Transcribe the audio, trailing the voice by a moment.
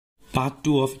Part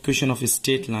 2 of equation of a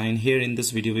straight line. Here in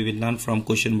this video we will learn from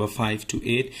question number 5 to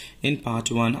 8. In part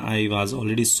 1 I was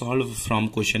already solved from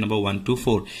question number 1 to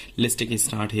 4. Let's take a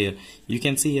start here. You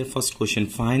can see here first question,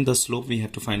 find the slope. We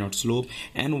have to find out slope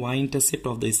and y-intercept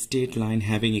of the straight line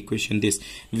having equation this.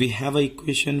 We have a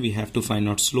equation, we have to find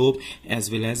out slope as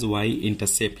well as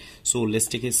y-intercept. So let's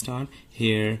take a start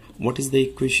here. What is the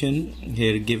equation?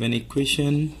 Here given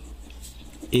equation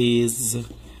is,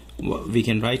 we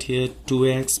can write here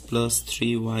 2x plus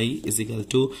 3y is equal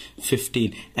to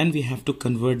 15, and we have to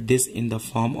convert this in the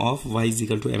form of y is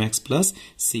equal to mx plus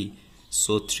c.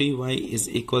 So 3y is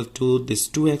equal to this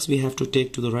 2x we have to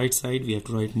take to the right side. We have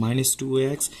to write minus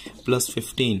 2x plus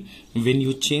 15. When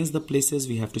you change the places,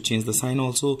 we have to change the sign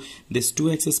also. This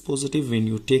 2x is positive. When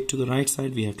you take to the right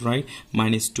side, we have to write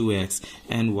minus 2x,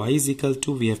 and y is equal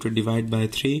to, we have to divide by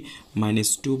 3,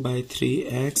 minus 2 by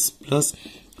 3x plus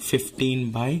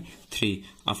 15 by 3.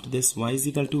 After this, y is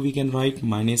equal to, we can write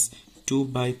minus 2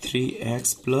 by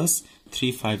 3x plus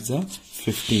 3 5s are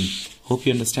 15. Hope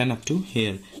you understand up to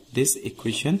here this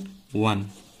equation 1.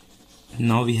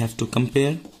 Now we have to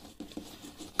compare.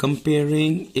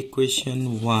 Comparing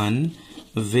equation 1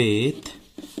 with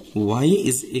y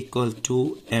is equal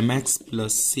to mx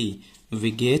plus c,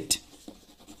 we get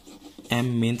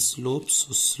m means slope.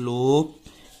 So slope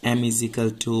m is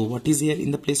equal to, what is here in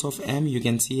the place of m? You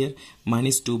can see here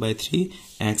minus 2 by 3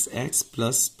 x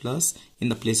plus in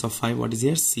the place of 5, what is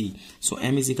here? C. So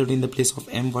m is equal to, in the place of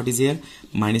m, what is here?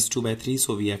 Minus 2 by 3.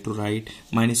 So we have to write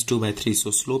minus 2 by 3.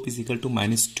 So slope is equal to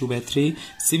minus 2 by 3.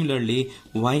 Similarly,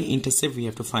 y-intercept we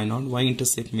have to find out.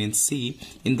 Y-intercept means c.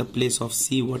 In the place of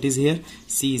c, what is here?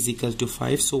 C is equal to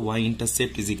 5. So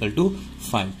y-intercept is equal to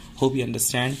 5. Hope you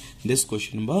understand this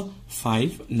question number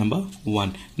 5, number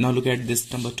 1. Now look at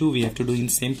this number 2. We have to do in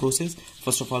same process.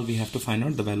 First of all, we have to find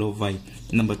out the value of y.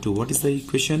 Number 2. What is the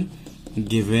equation?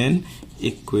 Given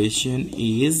equation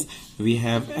is, we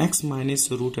have x minus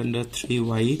root under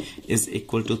 3y is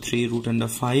equal to 3 root under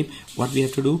 5. What we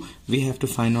have to do? We have to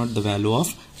find out the value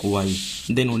of y.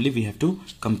 Then only we have to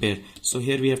compare. So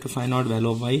here we have to find out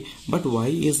value of y, but y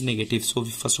is negative. So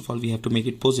first of all, we have to make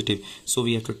it positive. So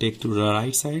we have to take to the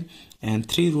right side, and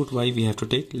 3 root y we have to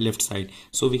take left side.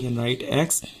 So we can write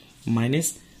x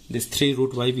minus this 3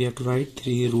 root y, we have to write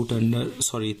 3 root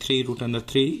under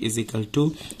 3 is equal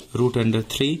to root under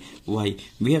 3 y.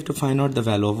 We have to find out the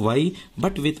value of y,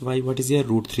 but with y, what is here?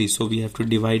 Root 3. So we have to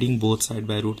dividing both side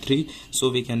by root 3.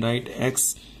 So we can write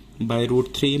x by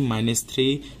root 3 minus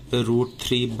 3 root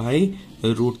 3 by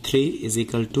root 3 is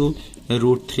equal to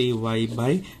root 3y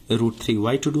by root 3.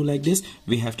 Why to do like this?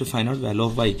 We have to find out value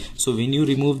of y. So when you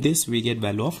remove this, we get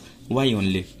value of y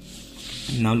only.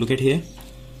 Now look at here.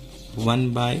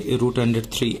 1 by root under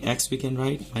 3x we can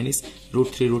write minus root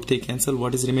 3 cancel.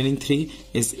 What is remaining? 3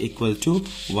 is equal to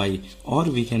y, or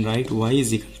we can write y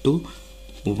is equal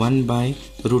to 1 by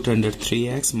root under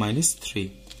 3x minus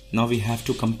 3. Now we have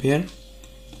to compare.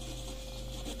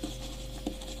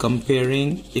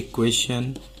 Comparing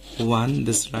equation 1,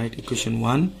 this right, equation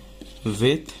 1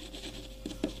 with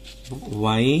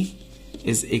y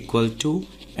is equal to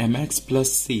mx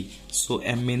plus c. So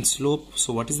m means slope.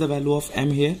 So what is the value of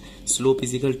m here? Slope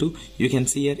is equal to, you can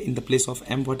see here in the place of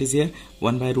m, what is here?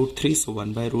 1 by root 3. So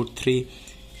 1 by root 3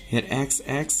 here, x.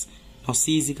 Now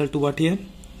c is equal to what here?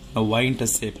 Now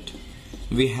y-intercept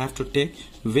we have to take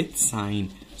with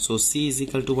sign. So c is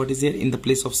equal to, what is here? In the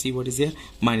place of c, what is here?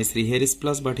 Minus 3. Here is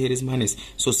plus, but here is minus.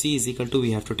 So c is equal to,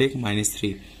 we have to take minus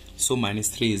 3. So minus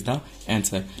 3 is the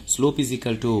answer. Slope is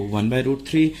equal to 1 by root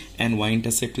 3 and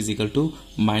y-intercept is equal to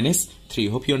minus 3.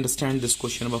 Hope you understand this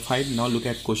question number 5. Now look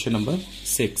at question number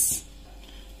 6.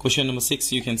 Question number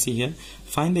 6, you can see here.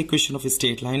 Find the equation of a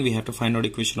straight line. We have to find out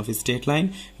equation of a straight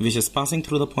line which is passing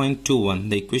through the point 2, 1.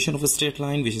 The equation of a straight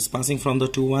line which is passing from the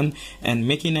 2, 1 and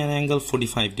making an angle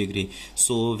 45 degree.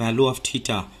 So value of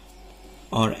theta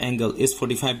or angle is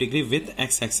 45 degree with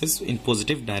x-axis in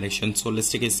positive direction. So let's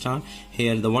take a start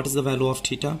here. What is the value of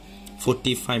theta?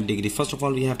 45 degree. First of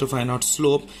all, we have to find out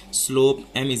slope. Slope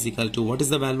m is equal to, what is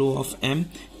the value of m?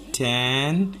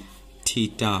 Tan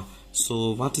theta.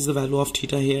 So what is the value of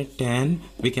theta here? Tan,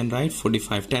 we can write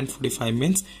 45. Tan 45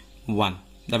 means 1.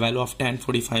 The value of tan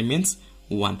 45 means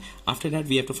 1. After that,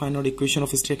 we have to find out equation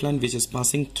of a straight line which is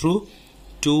passing through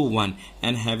 2, 1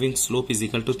 and having slope is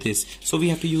equal to this. So we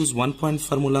have to use 1 point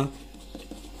formula.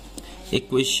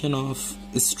 Equation of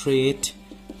straight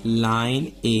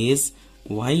line is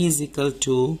y is equal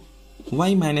to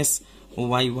y minus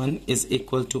y1 is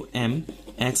equal to m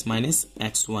x minus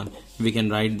x1. We can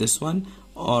write this one,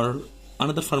 or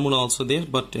another formula also there,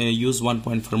 but use 1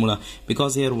 point formula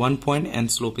because here 1 point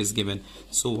and slope is given.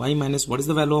 So y minus, what is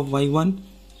the value of y1?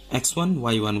 x1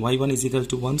 y1 is equal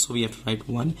to 1, so we have to write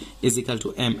 1 is equal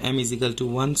to m is equal to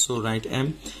 1, so write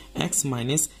m. X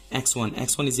minus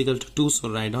x1 is equal to 2, so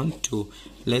write on 2.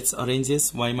 Let's arrange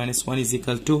this. Y minus 1 is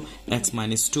equal to x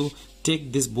minus 2.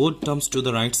 Take this both terms to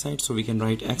the right side, so we can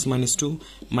write x minus 2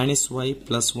 minus y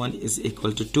plus 1 is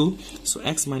equal to 2. So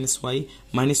x minus y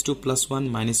minus 2 plus 1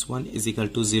 minus 1 is equal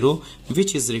to 0,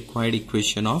 which is required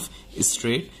equation of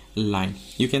straight line.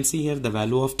 You can see here the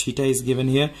value of theta is given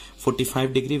here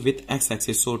 45 degree with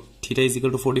x-axis, so theta is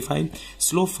equal to 45.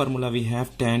 Slope formula we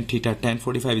have tan theta tan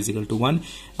 45 is equal to 1.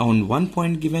 On 1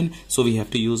 point given, so we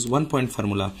have to use 1 point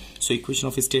formula. So equation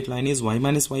of a straight line is y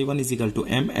minus y1 is equal to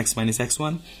m, x minus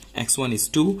x1. x1 is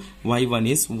 2, y1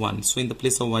 is 1. So in the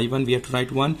place of y1 we have to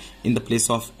write 1, in the place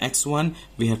of x1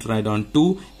 we have to write on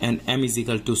 2, and m is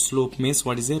equal to slope means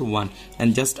what is there, 1.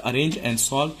 And just arrange and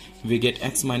solve, we get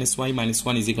x minus y minus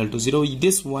 1 is equal to 0.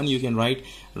 This one you can write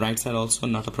right side also,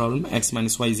 not a problem. X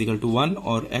minus y is equal to 1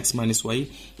 or x minus y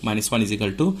minus 1 is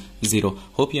equal to 0.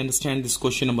 Hope you understand this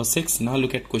question number 6. Now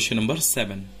look at question number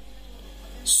 7.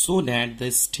 So that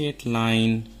the straight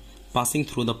line passing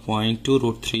through the point 2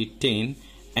 root 3 10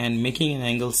 and making an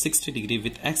angle 60 degree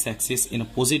with x-axis in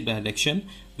opposite direction,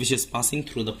 which is passing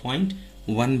through the point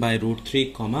 1 by root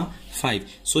 3 comma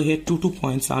 5. So here two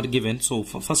points are given. So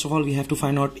first of all we have to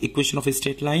find out equation of a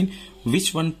straight line.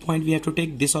 Which one point we have to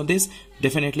take, this or this?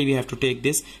 Definitely we have to take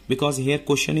this, because here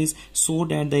question is so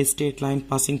that the straight line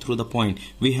passing through the point.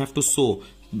 We have to show,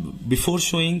 before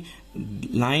showing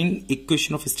line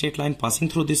equation of a straight line passing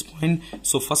through this point,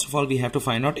 so first of all we have to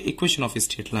find out equation of a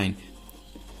straight line.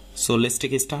 So let's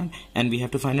take a start, and we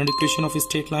have to find out equation of a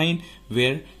straight line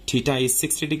where theta is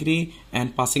 60 degree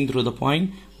and passing through the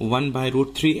point 1 by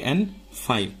root 3 and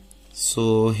 5.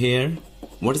 So here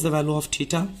what is the value of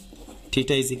theta?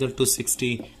 Theta is equal to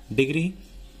 60 degree.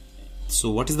 So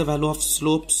what is the value of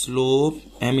slope? Slope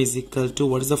m is equal to,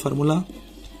 what is the formula?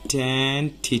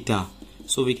 Tan theta.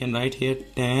 So we can write here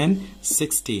tan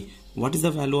 60. What is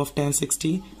the value of tan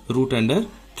 60? Root under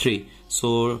 3.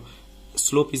 So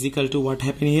slope is equal to what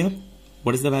happened here?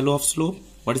 What is the value of slope?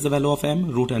 What is the value of m?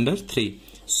 Root under 3.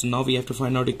 So now we have to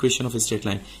find out equation of a straight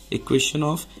line. Equation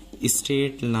of a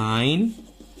straight line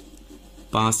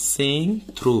passing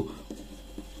through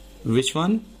which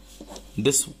one?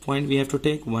 This point we have to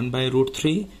take 1 by root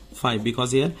 3 5,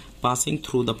 because here passing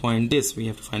through the point this, we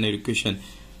have to find out equation.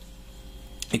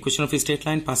 Equation of a straight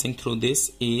line passing through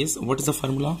this is, what is the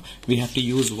formula? We have to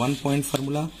use 1 point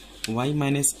formula. Y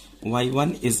minus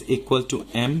y1 is equal to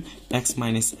m x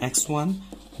minus x1.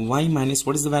 Y minus,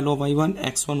 what is the value of y1?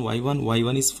 x1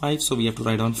 y1 is 5, so we have to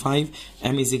write on 5.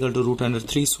 M is equal to root under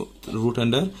 3, so root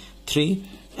under 3.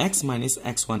 X minus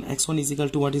x1 is equal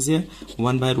to what is here?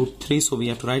 1 by root 3, so we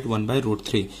have to write 1 by root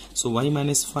 3. So y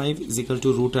minus 5 is equal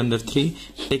to root under 3.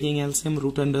 Taking LCM,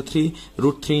 root under 3,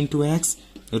 root 3 into x,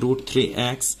 root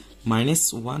 3x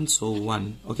minus 1, so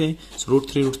 1. Okay, so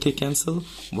root 3 cancel.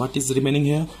 What is remaining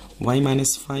here? Y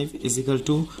minus 5 is equal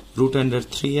to root under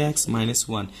 3x minus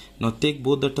 1. Now take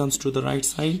both the terms to the right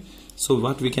side. So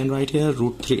what we can write here?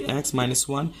 Root 3x minus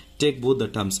 1. Take both the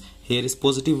terms. Here is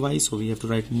positive y, so we have to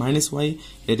write minus y.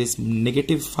 Here is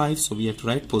negative 5, so we have to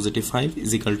write positive 5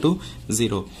 is equal to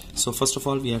 0. So first of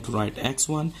all we have to write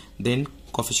x1, then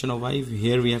coefficient of y,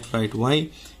 here we have to write y,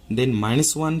 then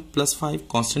minus 1 plus 5,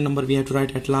 constant number we have to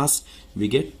write at last. We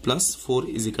get plus 4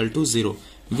 is equal to 0,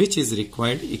 which is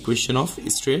required equation of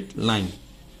straight line.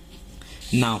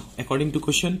 Now according to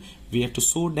question, we have to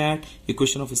show that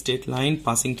equation of a straight line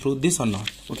passing through this or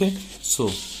not. Okay, so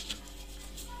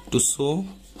to show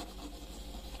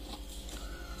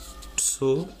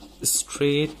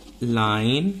straight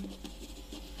line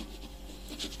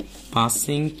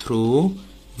passing through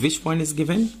which point is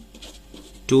given?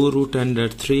 2 root under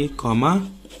 3 comma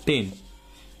 10.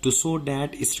 To show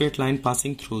that straight line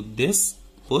passing through this,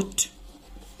 put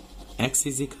x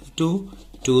is equal to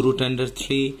 2 root under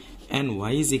 3 and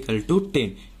y is equal to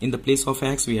 10. In the place of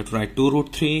x we have to write 2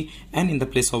 root 3, and in the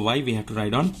place of y we have to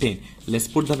write on 10. Let's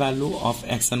put the value of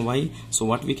x and y. So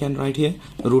what we can write here?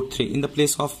 Root 3. In the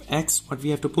place of x what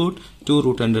we have to put? 2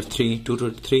 root under 3, 2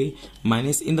 root 3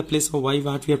 minus, in the place of y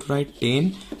what we have to write?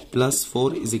 10 plus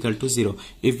 4 is equal to 0.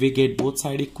 If we get both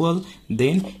sides equal,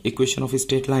 then equation of a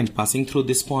straight line passing through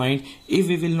this point. If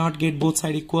we will not get both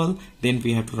sides equal, then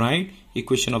we have to write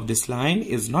equation of this line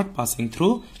is not passing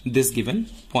through this given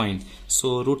point.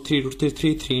 So root 3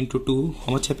 3 into 2,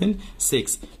 how much happened?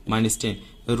 6 minus 10.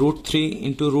 Root 3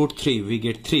 into root 3 we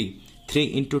get 3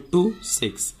 into 2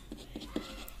 6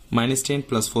 minus 10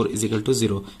 plus 4 is equal to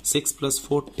 0. 6 plus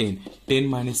 4 10. 10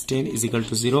 minus 10 is equal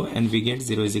to 0, and we get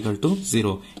 0 is equal to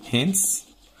 0. Hence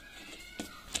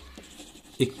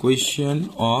equation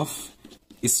of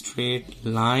straight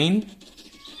line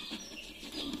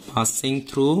passing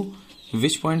through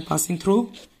which point? Passing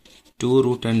through 2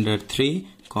 root under 3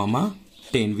 comma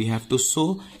 10. We have to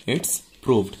show it's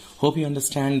proved. Hope you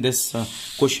understand this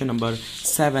question number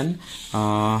 7.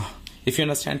 If you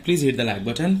understand, please hit the like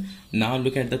button. Now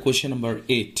look at the question number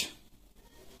 8.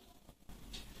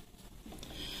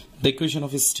 The equation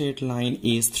of a straight line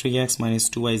is 3x minus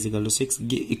 2y is equal to 6.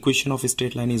 Equation of a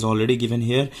straight line is already given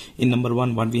here. In number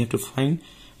 1, what we have to find?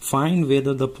 Find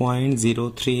whether the point 0,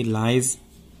 3 lies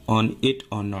on it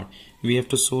or not. We have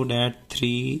to show that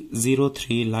 0,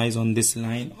 3 lies on this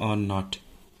line or not.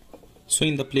 So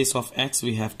in the place of x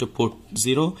we have to put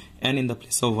 0, and in the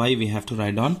place of y we have to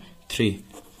write down 3.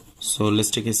 So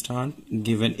let's take a start.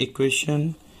 Given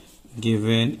equation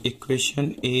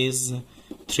is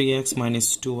 3x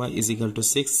minus 2y is equal to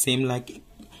 6. Same like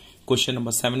question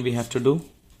number 7 we have to do.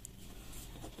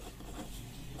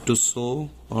 To show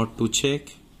or to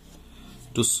check,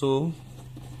 to show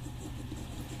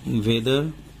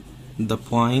whether the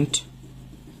point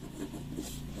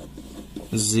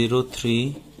 0,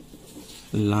 3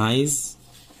 lies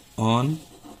on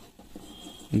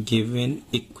given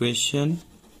equation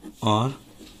or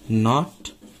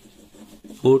not,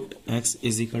 put x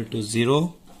is equal to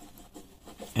 0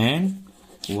 and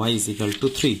y is equal to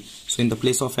 3. So in the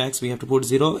place of x we have to put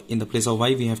 0, in the place of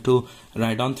y we have to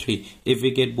write down 3. If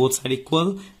we get both sides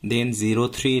equal, then 0,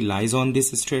 3 lies on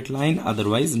this straight line,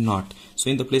 otherwise not. So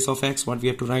in the place of x what we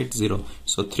have to write? 0.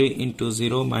 So 3 into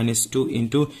 0 minus 2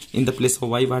 into, in the place of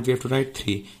y what we have to write?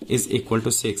 3 is equal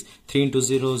to 6. 3 into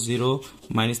 0, 0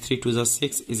 minus 3 to the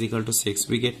 6 is equal to 6.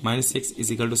 We get minus 6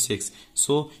 is equal to 6.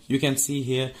 So you can see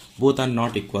here both are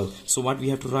not equal. So what we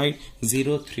have to write?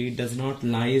 0, 3 does not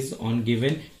lies on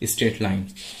given straight line.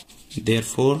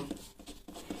 Therefore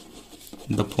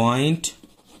the point,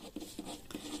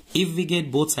 if we get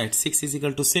both sides 6 is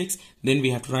equal to 6, then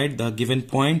we have to write the given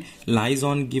point lies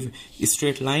on give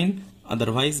straight line,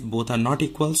 otherwise both are not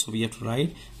equal. So we have to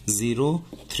write 0,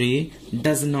 3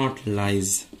 does not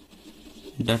lies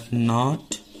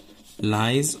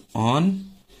on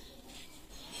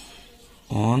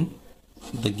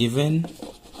the given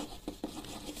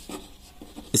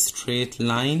straight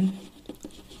line.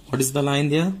 What is the line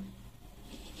there?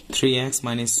 3x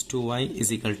minus 2y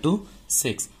is equal to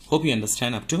 6. Hope you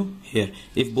understand up to here.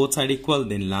 If both sides equal,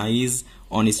 then lies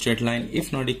on a straight line.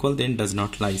 If not equal, then does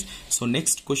not lies. So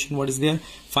next question, what is there?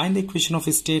 Find the equation of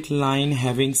a straight line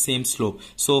having same slope.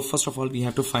 So first of all we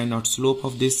have to find out slope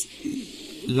of this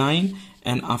line,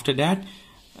 and after that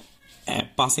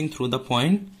passing through the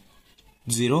point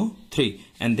 0, 3,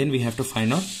 and then we have to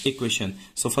find out equation.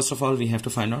 So first of all we have to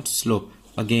find out slope.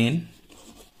 Again,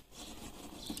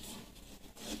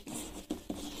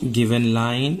 given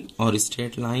line or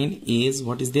straight line is,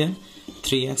 what is there?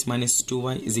 3x minus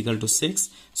 2y is equal to 6.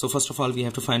 So first of all we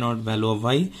have to find out value of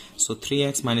y. So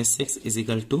 3x minus 6 is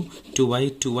equal to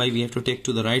 2y. 2y we have to take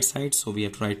to the right side, so we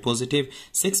have to write positive.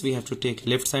 6 we have to take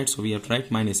left side, so we have to write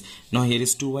minus. Now here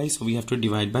is 2y, so we have to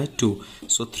divide by 2.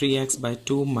 So 3x by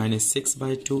 2 minus 6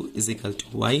 by 2 is equal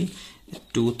to y.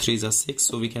 2 3s are 6,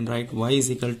 so we can write y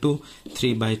is equal to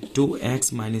 3 by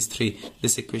 2x minus 3.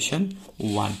 This equation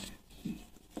 1.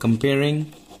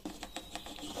 Comparing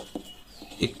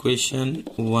equation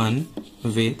 1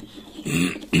 with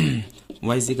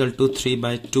y is equal to 3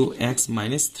 by 2x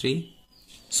minus 3,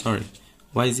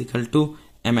 y is equal to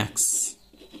mx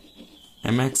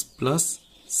plus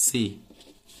c.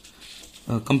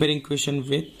 Comparing equation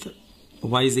with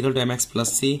y is equal to mx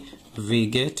plus c, we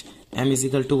get m is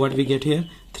equal to, what we get here?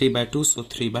 3 by 2, so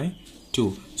 3 by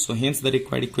 2. So hence the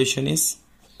required equation is,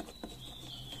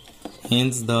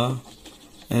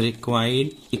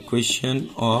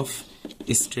 of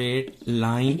straight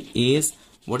line is,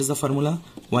 what is the formula?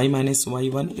 Y minus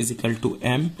y1 is equal to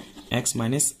m x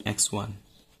minus x1.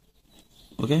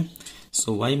 Okay,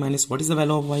 so y minus, what is the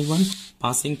value of y1?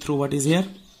 Passing through, what is here?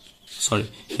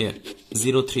 Here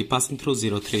 0, 3, passing through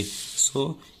 0, 3.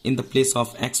 So in the place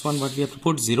of x1 what we have to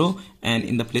put? 0, and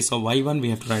in the place of y1 we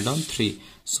have to write down 3.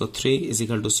 So 3 is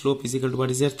equal to, slope is equal to,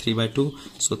 what is here? 3 by 2.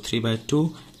 So 3 by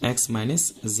 2 x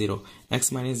minus 0.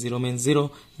 X minus 0 means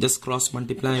 0. Just cross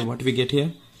multiply. What we get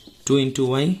here? 2 into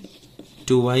y.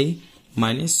 2y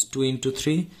minus 2 into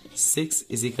 3. 6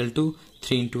 is equal to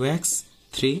 3 into x.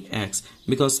 3x.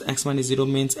 Because x minus 0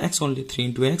 means x only. 3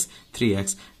 into x.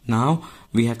 3x. Now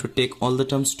we have to take all the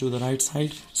terms to the right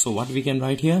side. So what we can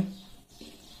write here?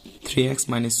 3x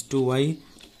minus 2y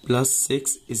plus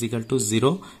 6 is equal to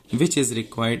 0, which is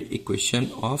required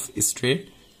equation of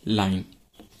straight line.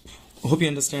 Hope you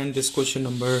understand this question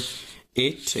number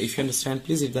 8. If you understand,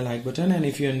 please hit the like button, and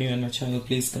if you are new on my channel,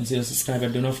 please consider subscribe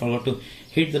and do not forget to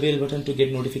hit the bell button to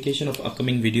get notification of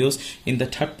upcoming videos. In the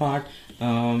third part,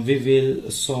 we will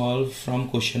solve from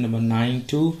question number 9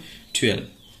 to 12.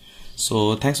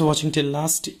 So thanks for watching till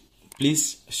last.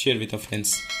 Please share with your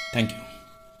friends. Thank you.